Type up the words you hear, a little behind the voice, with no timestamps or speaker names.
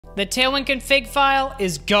The Tailwind config file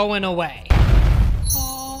is going away.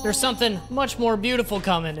 There's something much more beautiful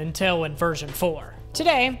coming in Tailwind version 4.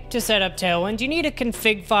 Today, to set up Tailwind, you need a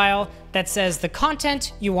config file that says the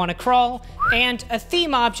content you want to crawl and a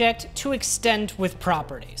theme object to extend with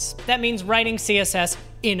properties. That means writing CSS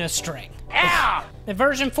in a string. Ow! In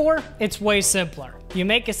version 4, it's way simpler. You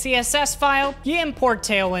make a CSS file, you import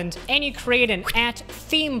Tailwind, and you create an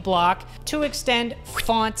 @theme block to extend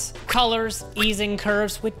fonts, colors, easing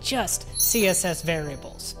curves with just CSS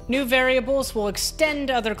variables. New variables will extend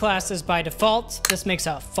other classes by default. This makes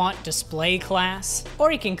a font display class.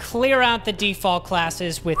 Or you can clear out the default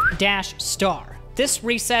classes with -*. This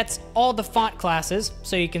resets all the font classes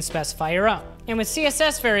so you can specify your own. And with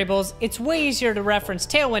CSS variables, it's way easier to reference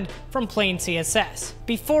Tailwind from plain CSS.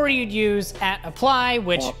 Before you'd use @apply,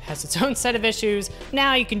 which has its own set of issues.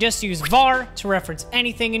 Now you can just use var to reference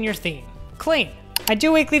anything in your theme. Clean. I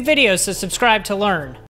do weekly videos, so subscribe to learn.